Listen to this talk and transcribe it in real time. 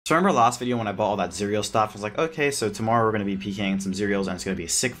So remember last video when I bought all that Zuriel stuff, I was like, okay, so tomorrow we're going to be PKing some Zuriels and it's going to be a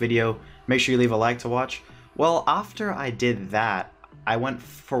sick video. Make sure you leave a like to watch. Well, after I did that, I went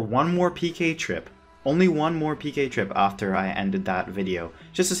for one more PK trip. Only one more PK trip after I ended that video.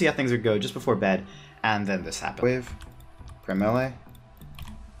 Just to see how things would go just before bed. And then this happened. Wave. Pray melee.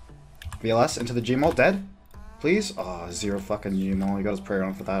 VLS into the Gmaul. Dead? Please? Oh, zero fucking Gmaul. He got his prayer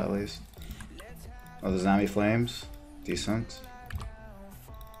on for that at least. Oh, the Zami Flames. Decent.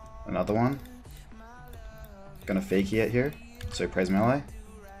 Another one. Gonna fakey it here. So he prays melee.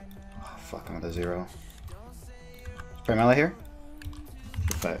 Oh, fuck, another zero. Pray melee here.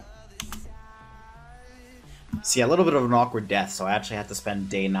 Good fight. See, a little bit of an awkward death, so I actually had to spend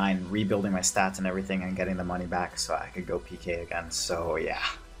day 9 rebuilding my stats and everything and getting the money back so I could go PK again, so yeah.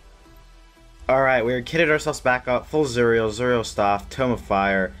 Alright, we kitted ourselves back up, full Zuriel staff, Tome of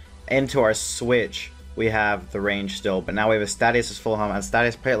Fire, into our switch. We have the range still, but now we have a Statius' full helm and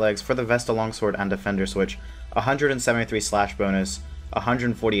Statius plate legs for the Vesta longsword and defender switch. 173 slash bonus,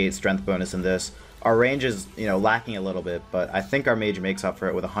 148 strength bonus in this. Our range is, lacking a little bit, but I think our mage makes up for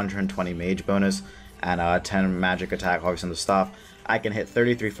it with 120 mage bonus and 10 magic attack, obviously in the staff. I can hit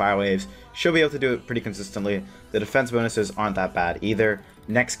 33 fire waves, should be able to do it pretty consistently. The defense bonuses aren't that bad either.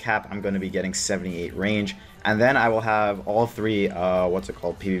 Next cap, I'm going to be getting 78 range, and then I will have all three,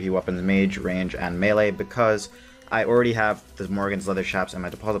 PvP weapons, mage, range, and melee, because I already have the Morgan's leather chaps in my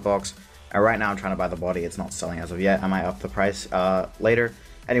deposit box, and right now I'm trying to buy the body. It's not selling as of yet. I might up the price later.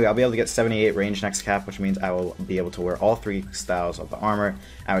 Anyway, I'll be able to get 78 range next cap, which means I will be able to wear all three styles of the armor,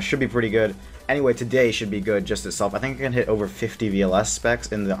 and it should be pretty good. Anyway, today should be good just itself. I think I can hit over 50 VLS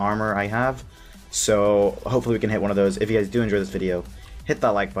specs in the armor I have, so hopefully we can hit one of those. If you guys do enjoy this video, hit that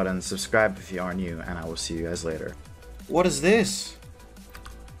like button, subscribe if you are new, and I will see you guys later. What is this?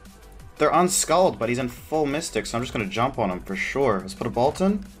 They're unskulled, but he's in full Mystic, so I'm just going to jump on him for sure. Let's put a bolt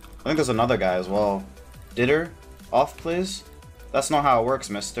in. I think there's another guy as well. Ditter, off please. That's not how it works,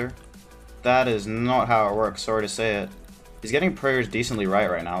 mister. That is not how it works, sorry to say it. He's getting prayers decently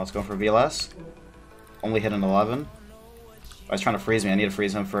right now. Let's go for VLS. Only hit an 11. Oh, he's trying to freeze me. I need to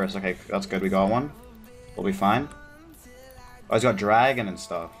freeze him first. Okay, that's good. We got one. We'll be fine. Oh, he's got dragon and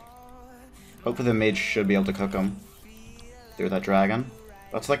stuff. Hopefully the mage should be able to cook him through that dragon.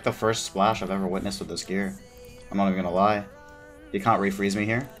 That's like the first splash I've ever witnessed with this gear. I'm not even gonna lie. He can't refreeze me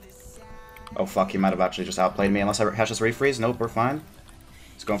here. Oh fuck, he might have actually just outplayed me unless I catch this refreeze. Nope, we're fine.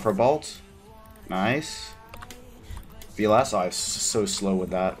 He's going for a bolt. Nice. VLS, oh, I was so slow with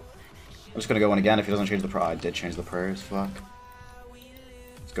that. I'm just gonna go in again if he doesn't change the prayer. Oh, I did change the prayers, fuck.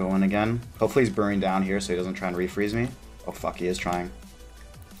 Let's go in again. Hopefully he's burning down here so he doesn't try and refreeze me. Oh fuck, he is trying.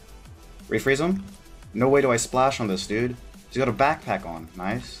 Refreeze him? No way do I splash on this dude. He's got a backpack on.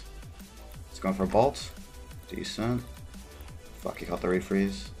 Nice. He's going for a bolt. Decent. Fuck, he caught the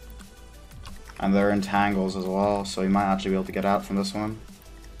refreeze. And they're in tangles as well, so he might actually be able to get out from this one.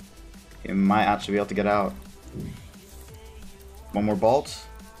 He might actually be able to get out. One more bolt.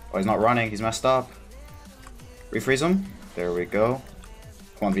 Oh, he's not running. He's messed up. Refreeze him. There we go.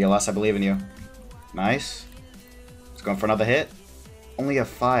 Come on, VLS. I believe in you. Nice. He's going for another hit. Only a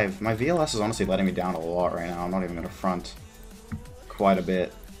 5. My VLS is honestly letting me down a lot right now. I'm not even going to front. Quite a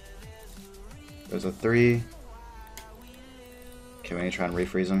bit. There's a 3. Okay, we need to try and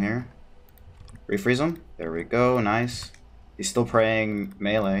refreeze him here. Refreeze him. There we go. Nice. He's still praying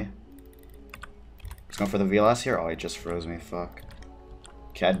melee. He's going for the VLS here. Oh, he just froze me. Fuck.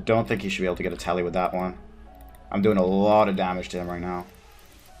 Okay, I don't think he should be able to get a tally with that one. I'm doing a lot of damage to him right now.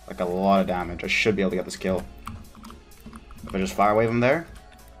 Like a lot of damage. I should be able to get this kill. If I just fire wave him there.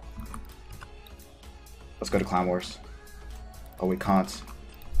 Let's go to Clan Wars. Oh, we can't.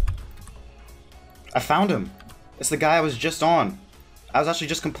 I found him. It's the guy I was just on. I was actually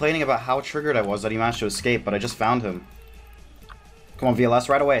just complaining about how triggered I was that he managed to escape, but I just found him. Come on, VLS,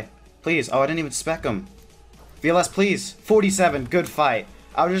 right away. Please. Oh, I didn't even spec him. VLS, please. 47. Good fight.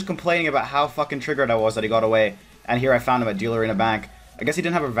 I was just complaining about how fucking triggered I was that he got away. And here I found him at Duel Arena Bank. I guess he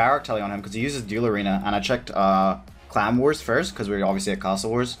didn't have a Varrock Telly on him because he uses Duel Arena. And I checked Clan Wars first because we were obviously at Castle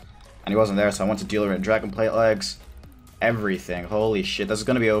Wars. And he wasn't there, so I went to Duel Arena. Dragon Plate Legs. Everything. Holy shit. This is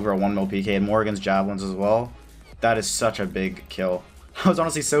going to be over a 1 mil PK. And Morgan's Javelins as well. That is such a big kill. I was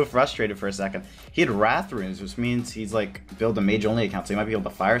honestly so frustrated for a second. He had Wrath Runes, which means he's like build a mage only account, so he might be able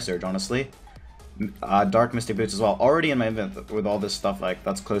to Fire Surge, honestly. Dark Mystic Boots as well. Already in my invent with all this stuff, like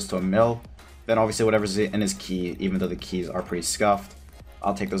that's close to a mil. Then obviously whatever's in his key, even though the keys are pretty scuffed.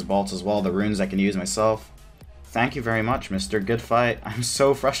 I'll take those bolts as well, the runes I can use myself. Thank you very much, mister. Good fight. I'm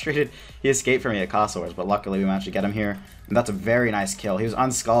so frustrated. He escaped from me at Castle Wars, but luckily we managed to get him here. And that's a very nice kill. He was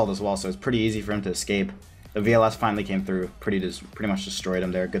unskulled as well, so it's pretty easy for him to escape. The VLS finally came through, pretty much destroyed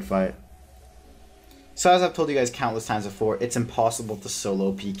him there. Good fight. So as I've told you guys countless times before, it's impossible to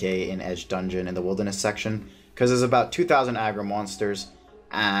solo PK in Edge Dungeon in the Wilderness section, because there's about 2,000 aggro monsters,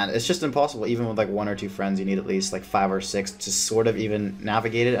 and it's just impossible. Even with like 1 or 2 friends, you need at least like 5 or 6 to sort of even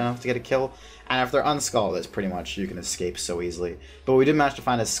navigate it enough to get a kill. And if they're unskulled, it's pretty much, you can escape so easily. But we did manage to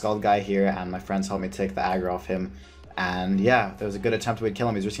find a skulled guy here, and my friends helped me take the aggro off him. And yeah, there was a good attempt we'd kill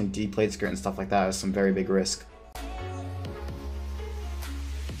him. He's risking D plate skirt and stuff like that. It was some very big risk.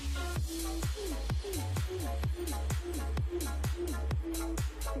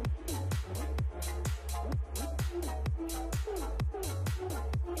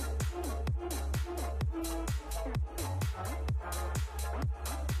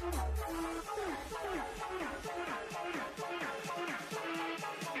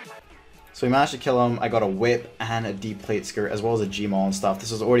 So we managed to kill him. I got a whip and a D plate skirt as well as a G-Maul and stuff.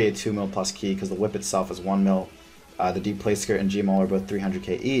 This was already a 2 mil plus key because the whip itself is 1 mil. The D plate skirt and G-Maul are both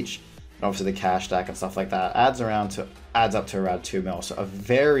 300k each. And obviously the cash stack and stuff like that adds up to around 2 mil. So a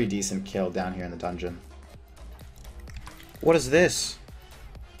very decent kill down here in the dungeon. What is this?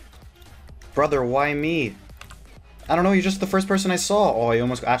 Brother, why me? I don't know, you're just the first person I saw. Oh, he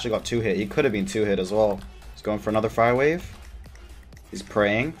almost actually got 2 hit. He could have been 2 hit as well. He's going for another fire wave. He's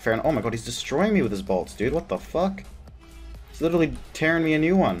praying. Fair enough. Oh my god, he's destroying me with his bolts, dude. What the fuck? He's literally tearing me a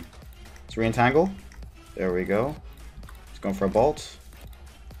new one. Let's re-entangle. There we go. He's going for a bolt.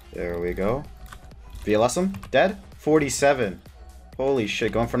 There we go. VLS him. Dead. 47. Holy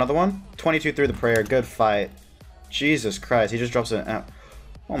shit. Going for another one. 22 through the prayer. Good fight. Jesus Christ. He just drops an...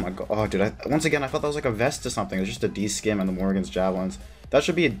 Oh my god. Oh, dude. Once again, I thought that was like a vest or something. It was just a D-skim and the Morgan's javelins. That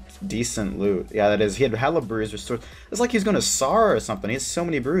should be a decent loot. Yeah, that is. He had hella brews restored. It's like he's going to SAR or something. He has so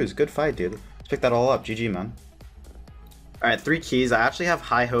many brews. Good fight, dude. Let's pick that all up. GG, man. Alright, 3 keys. I actually have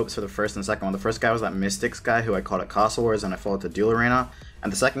high hopes for the first and second one. The first guy was that Mystics guy who I caught at Castle Wars and I followed to Duel Arena.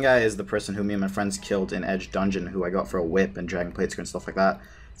 And the second guy is the person who me and my friends killed in Edge Dungeon who I got for a whip and Dragon Plate Skirt and stuff like that.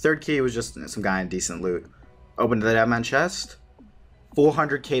 Third key was just some guy in decent loot. Opened the Deadman chest.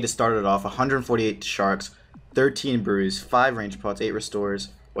 400k to start it off. 148 sharks. 13 brews, 5 range pots, 8 restores.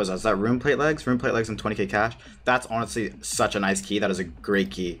 What is that rune plate legs? Rune plate legs and 20k cash. That's honestly such a nice key. That is a great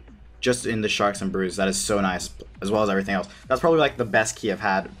key. Just in the sharks and brews, that is so nice, as well as everything else. That's probably like the best key I've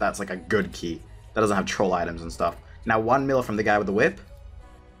had. That's like a good key. That doesn't have troll items and stuff. Now 1 mil from the guy with the whip.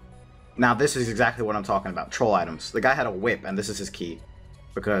 Now this is exactly what I'm talking about. Troll items. The guy had a whip and this is his key.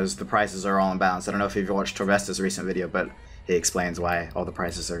 Because the prices are all imbalanced. I don't know if you've watched Torvesta's recent video, but he explains why all the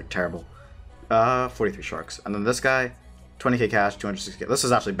prices are terrible. 43 sharks. And then this guy, 20k cash, 260k. This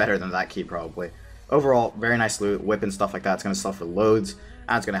is actually better than that key, probably. Overall, very nice loot. Whip and stuff like that. It's going to sell for loads.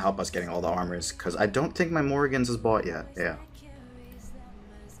 And it's going to help us getting all the armors. Because I don't think my Morgans is bought yet. Yeah.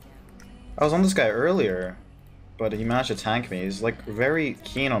 I was on this guy earlier. But he managed to tank me. He's like very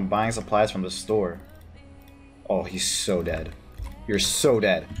keen on buying supplies from the store. Oh, he's so dead. You're so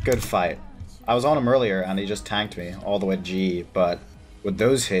dead. Good fight. I was on him earlier and he just tanked me all the way to G. But with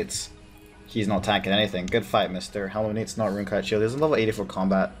those hits... He's not tanking anything. Good fight, mister. Helmet needs not rune cut shield. He's in level 84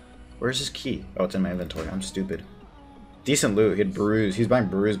 combat. Where's his key? Oh, it's in my inventory. I'm stupid. Decent loot. He had bruise. He's buying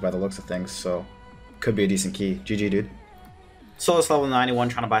bruise by the looks of things, so could be a decent key. GG, dude. Solus level 91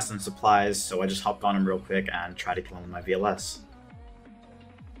 trying to buy some supplies, so I just hopped on him real quick and tried to kill him with my VLS.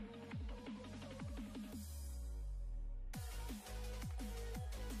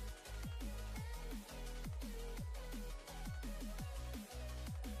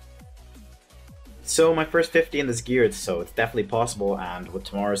 So my first 50 in this gear, so it's definitely possible, and with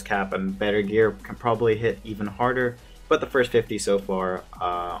tomorrow's cap and better gear, can probably hit even harder. But the first 50 so far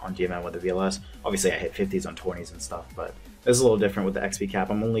on DMM with the VLS, obviously I hit 50s on 20s and stuff, but this is a little different with the XP cap.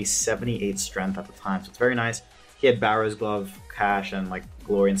 I'm only 78 strength at the time, so it's very nice. He had Barrow's Glove, Cash, and like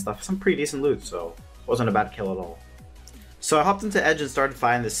Glory and stuff. Some pretty decent loot, so it wasn't a bad kill at all. So I hopped into Edge and started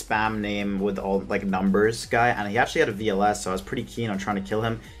finding this spam name with all like numbers guy, and he actually had a VLS, so I was pretty keen on trying to kill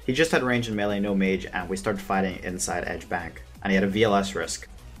him. He just had range and melee, no mage, and we started fighting inside Edge Bank, and he had a VLS risk.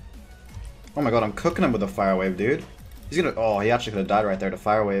 Oh my god, I'm cooking him with a fire wave, dude. He's gonna... Oh, he actually could have died right there to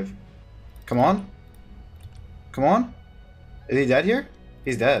fire wave. Come on. Come on. Is he dead here?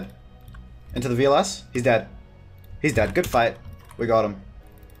 He's dead. Into the VLS? He's dead. He's dead. Good fight. We got him.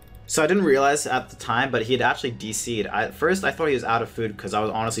 So I didn't realize at the time, but he had actually DC'd. At first, I thought he was out of food because I was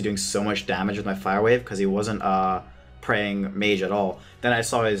honestly doing so much damage with my fire wave because he wasn't praying mage at all. Then I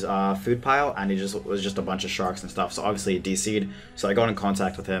saw his food pile and he was just a bunch of sharks and stuff. So obviously he DC'd. So I got in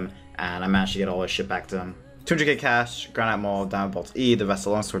contact with him and I managed to get all his shit back to him. 200k cash, Granite Maul, Diamond Bolt E, the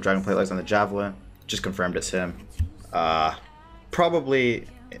Vestal Longsword, Dragon Plate Legs, and the Javelin. Just confirmed it's him. Probably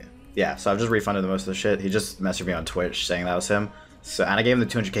Yeah, so I've just refunded most of the shit. He just messaged me on Twitch saying that was him. So, and I gave him the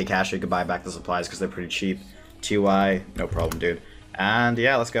 200k cash so he could buy back the supplies because they're pretty cheap. TY, no problem, dude. And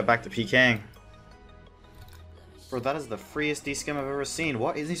yeah, let's get back to PKing. Bro, that is the freest D-skim I've ever seen.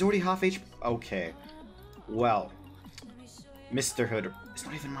 What? He's already half HP? Okay. Well, Mr. Hood, it's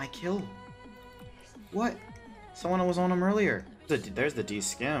not even my kill. What? Someone was on him earlier. There's the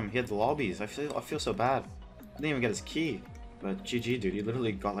D-skim. He had the lobbies. I feel so bad. I didn't even get his key. But GG, dude. He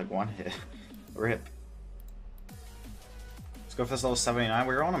literally got like one hit. Rip. Let's go for this level 79.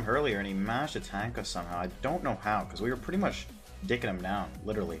 We were on him earlier and he managed to tank us somehow. I don't know how, because we were pretty much dicking him down,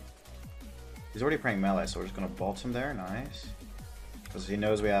 literally. He's already playing melee, so we're just gonna bolt him there. Nice. Because he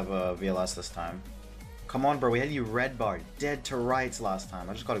knows we have a VLS this time. Come on, bro. We had you red bar dead to rights last time.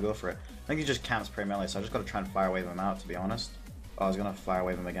 I just gotta go for it. I think he just camps prey melee, so I just gotta try and fire wave him out, to be honest. Oh, I was gonna fire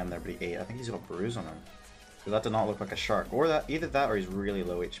wave him again there, but he ate. I think he's got a bruise on him. Because that did not look like a shark. Or that, either that or he's really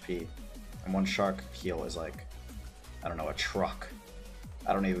low HP. And one shark heal is like, I don't know, a truck.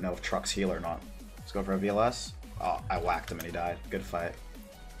 I don't even know if trucks heal or not. Let's go for a VLS. Oh, I whacked him and he died. Good fight.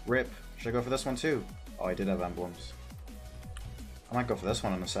 Rip. Should I go for this one too? Oh, I did have emblems. I might go for this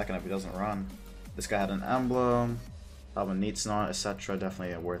one in a second if he doesn't run. This guy had an emblem. Probably needs not, etc.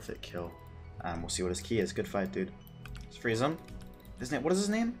 Definitely a worth it kill. And we'll see what his key is. Good fight, dude. Let's freeze him. His name, what is his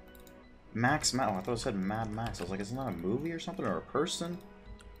name? Max Matt. Oh, I thought it said Mad Max. I was like, isn't that a movie or something, or a person?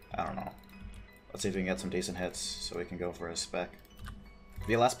 I don't know. Let's see if we can get some decent hits so we can go for his spec.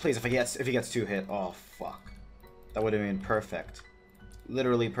 VLS, please. If he gets 2 hit. Oh fuck. That would have been perfect.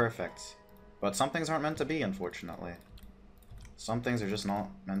 Literally perfect. But some things aren't meant to be, unfortunately. Some things are just not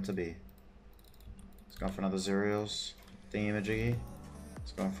meant to be. Let's go for another Zuriels thingy-majiggy.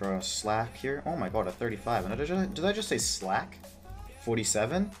 Let's go for a slack here. Oh my god, a 35. And did I just say slack?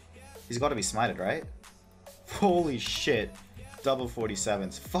 47? He's got to be smited, right? Holy shit. Double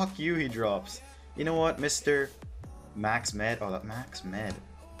 47s. Fuck you, he drops. You know what, Mr. Max Med? Oh, that Max Med.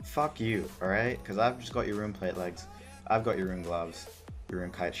 Fuck you, alright? Because I've just got your rune plate legs. I've got your rune gloves, your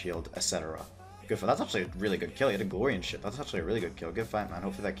rune kite shield, etc. Good for that's actually a really good kill. He had a glory and shit. That's actually a really good kill. Good fight, man.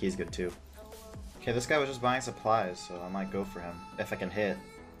 Hopefully that key's good too. Okay, this guy was just buying supplies, so I might go for him. If I can hit.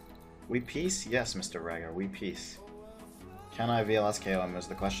 We peace? Yes, Mr. Rager, we peace. Can I VLS KO him is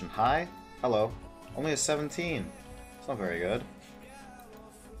the question. Hi? Hello. Only a 17. It's not very good.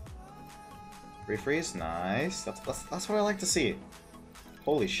 Refreeze? Nice. That's what I like to see.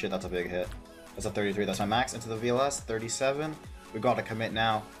 Holy shit, that's a big hit. That's a 33. That's my max into the VLS. 37. We gotta commit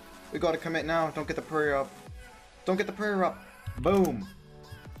now. We gotta commit now. Don't get the prayer up. Don't get the prayer up. Boom.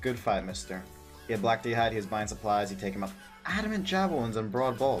 Good fight, mister. He had Black D-Hide. He was buying supplies. He take him up. Adamant Javelins and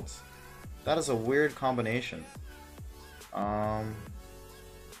Broad Bolts. That is a weird combination.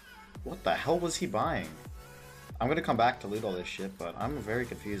 What the hell was he buying? I'm gonna come back to loot all this shit, but I'm a very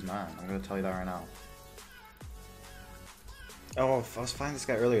confused man. I'm gonna tell you that right now. Oh, if I was fighting this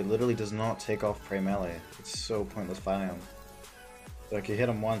guy earlier, it literally does not take off prey melee. It's so pointless fighting him. Like, you hit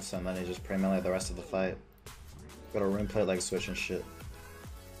him once and then he just prey melee the rest of the fight. Got a rune plate leg switch and shit.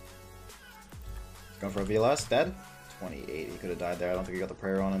 Going for a VLS, dead? 28, he could have died there. I don't think he got the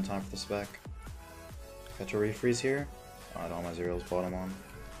prayer on in time for the spec. Catch a refreeze here. Oh, I don't have my Zuriels bottom on.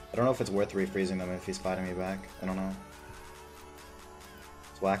 I don't know if it's worth refreezing them if he's fighting me back. I don't know.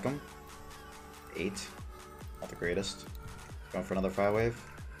 Let's whack him. 8. Not the greatest. Going for another fire wave.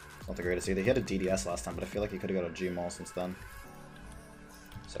 Not the greatest either. He had a DDS last time, but I feel like he could have got a G-Maul since then.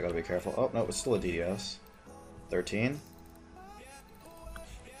 So I gotta be careful. Oh, no, it's still a DDS. 13.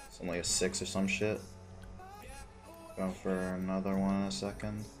 It's only a 6 or some shit. Going for another one in a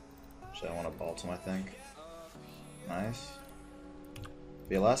second. Actually, I want to bolt him, I think. Nice.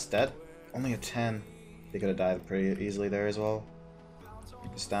 VLS, dead. Only a 10. He could have died pretty easily there as well.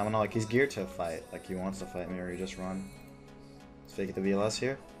 Stamina, like he's geared to fight. Like he wants to fight me or he just run. Let's fake it the VLS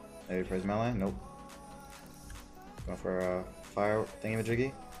here. Maybe praise melee. Nope. Going for a fire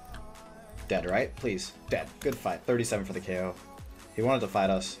thingy-majiggy. Dead, right? Please. Dead. Good fight. 37 for the KO. He wanted to fight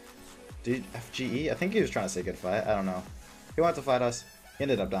us. Did FGE? I think he was trying to say good fight. I don't know. He wanted to fight us. He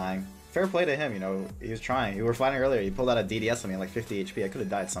ended up dying. Fair play to him, you know. He was trying. We were fighting earlier. He pulled out a DDS on me at like 50 HP. I could have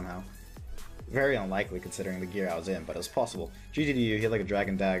died somehow. Very unlikely considering the gear I was in, but it was possible. GG to you. He had like a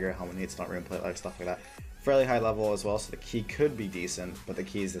dragon dagger, helmet needs not rune plate, like stuff like that. Fairly high level as well, so the key could be decent, but the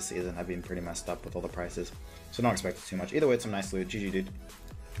keys this season have been pretty messed up with all the prices. So don't expect too much. Either way, it's some nice loot. GG, dude.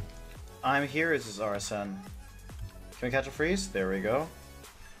 I'm here. This is RSN. Can we catch a freeze? There we go.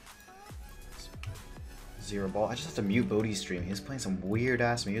 Zero ball. I just have to mute Bodhi's stream. He's playing some weird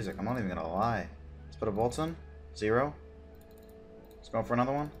ass music. I'm not even gonna lie. Let's put a bolt in. 0. Let's go for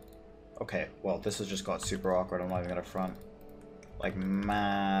another one. Okay, well, this has just got super awkward. I'm not even gonna front. Like,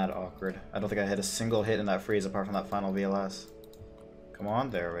 mad awkward. I don't think I hit a single hit in that freeze apart from that final VLS. Come on,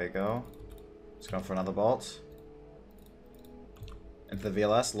 there we go. Just going for another bolt. Into the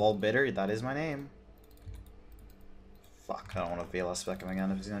VLS, lol bitter, that is my name. Fuck, I don't want to VLS spec him again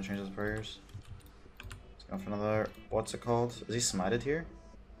if he's gonna change his prayers. Let's go for another, what's it called? Is he smited here?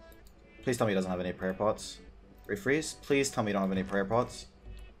 Please tell me he doesn't have any prayer pots. Refreeze? Please tell me you don't have any prayer pots.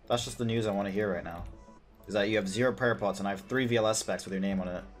 That's just the news I want to hear right now. Is that you have 0 prayer pots and I have 3 VLS specs with your name on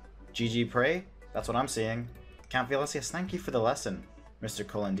it. GG pray? That's what I'm seeing. Can't VLS? Yes, thank you for the lesson, Mr.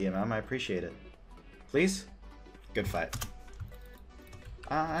 Colin DMM, I appreciate it. Please? Good fight.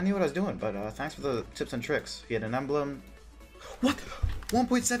 I knew what I was doing, but thanks for the tips and tricks. He had an emblem. What?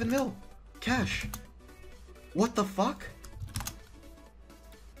 1.7 mil cash. What the fuck?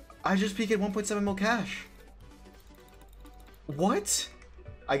 I just peeked at 1.7 mil cash. What?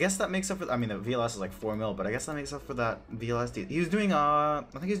 I guess that makes up for. I mean, the VLS is like 4 mil, but I guess that makes up for that VLS deal. He was doing I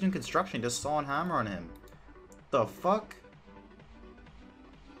think he was doing construction. Just saw and hammer on him. The fuck?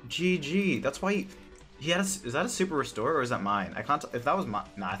 GG. That's why he had a, is that a super restore or is that mine? I can't. If that was my,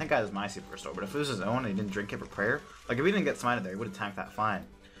 nah, I think that was my super restore. But if it was his own and he didn't drink it for prayer, like if he didn't get smited there, he would have tanked that fine.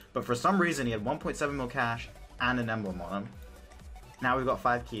 But for some reason, he had 1.7 mil cash and an emblem on him. Now we've got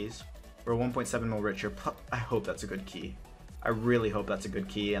 5 keys. We're 1.7 mil richer. I hope that's a good key. I really hope that's a good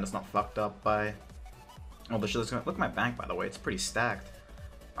key and it's not fucked up by. Oh, the shit is gonna look at my bank, by the way. It's pretty stacked.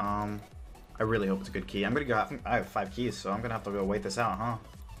 I really hope it's a good key. I'm gonna go. I have 5 keys, so I'm gonna have to go wait this out, huh?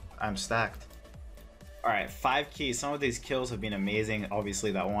 I'm stacked. Alright, 5 keys. Some of these kills have been amazing.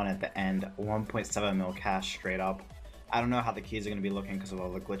 Obviously, that one at the end, 1.7 mil cash straight up. I don't know how the keys are going to be looking because of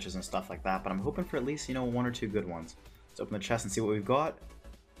all the glitches and stuff like that, but I'm hoping for at least, you know, 1 or 2 good ones. Let's open the chest and see what we've got.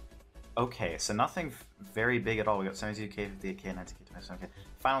 Okay, so nothing very big at all. We got 72k, 58k, 90k, 27k.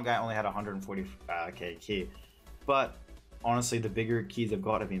 Final guy only had 140k key. But honestly, the bigger keys I've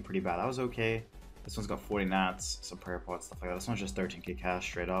got have been pretty bad. That was okay. This one's got 40 nats, some prayer pots, stuff like that. This one's just 13k cash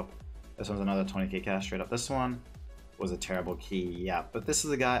straight up. This one's another 20k cash straight up. This one was a terrible key, yeah. But this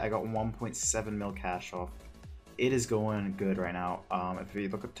is the guy I got 1.7 mil cash off. It is going good right now. If you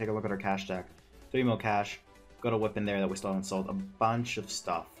take a look at our cash stack, 3 mil cash. Got a whip in there that we still haven't sold. A bunch of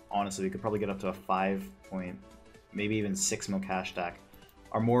stuff. Honestly, we could probably get up to a 5 point, maybe even 6 mil cash stack.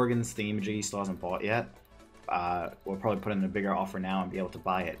 Our Morgan's thingamajiggy still hasn't bought yet. We'll probably put in a bigger offer now and be able to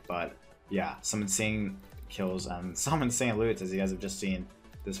buy it. But yeah, some insane kills and some insane loots as you guys have just seen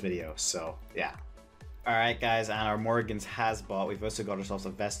this video. So yeah. Alright guys, and our Morgan's has bought. We've also got ourselves a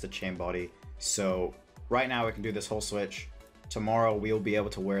Vesta chain body. So right now we can do this whole switch. Tomorrow we'll be able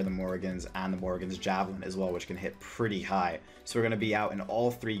to wear the Morgan's and the Morgan's Javelin as well, which can hit pretty high. So we're going to be out in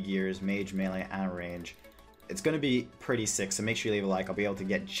all 3 gears, mage, melee, and range. It's going to be pretty sick, so make sure you leave a like. I'll be able to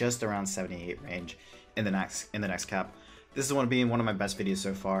get just around 78 range in the next cap. This is one of my best videos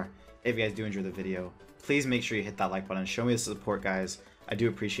so far. If you guys do enjoy the video, please make sure you hit that like button. Show me the support, guys. I do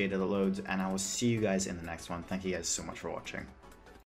appreciate it loads, and I will see you guys in the next one. Thank you guys so much for watching.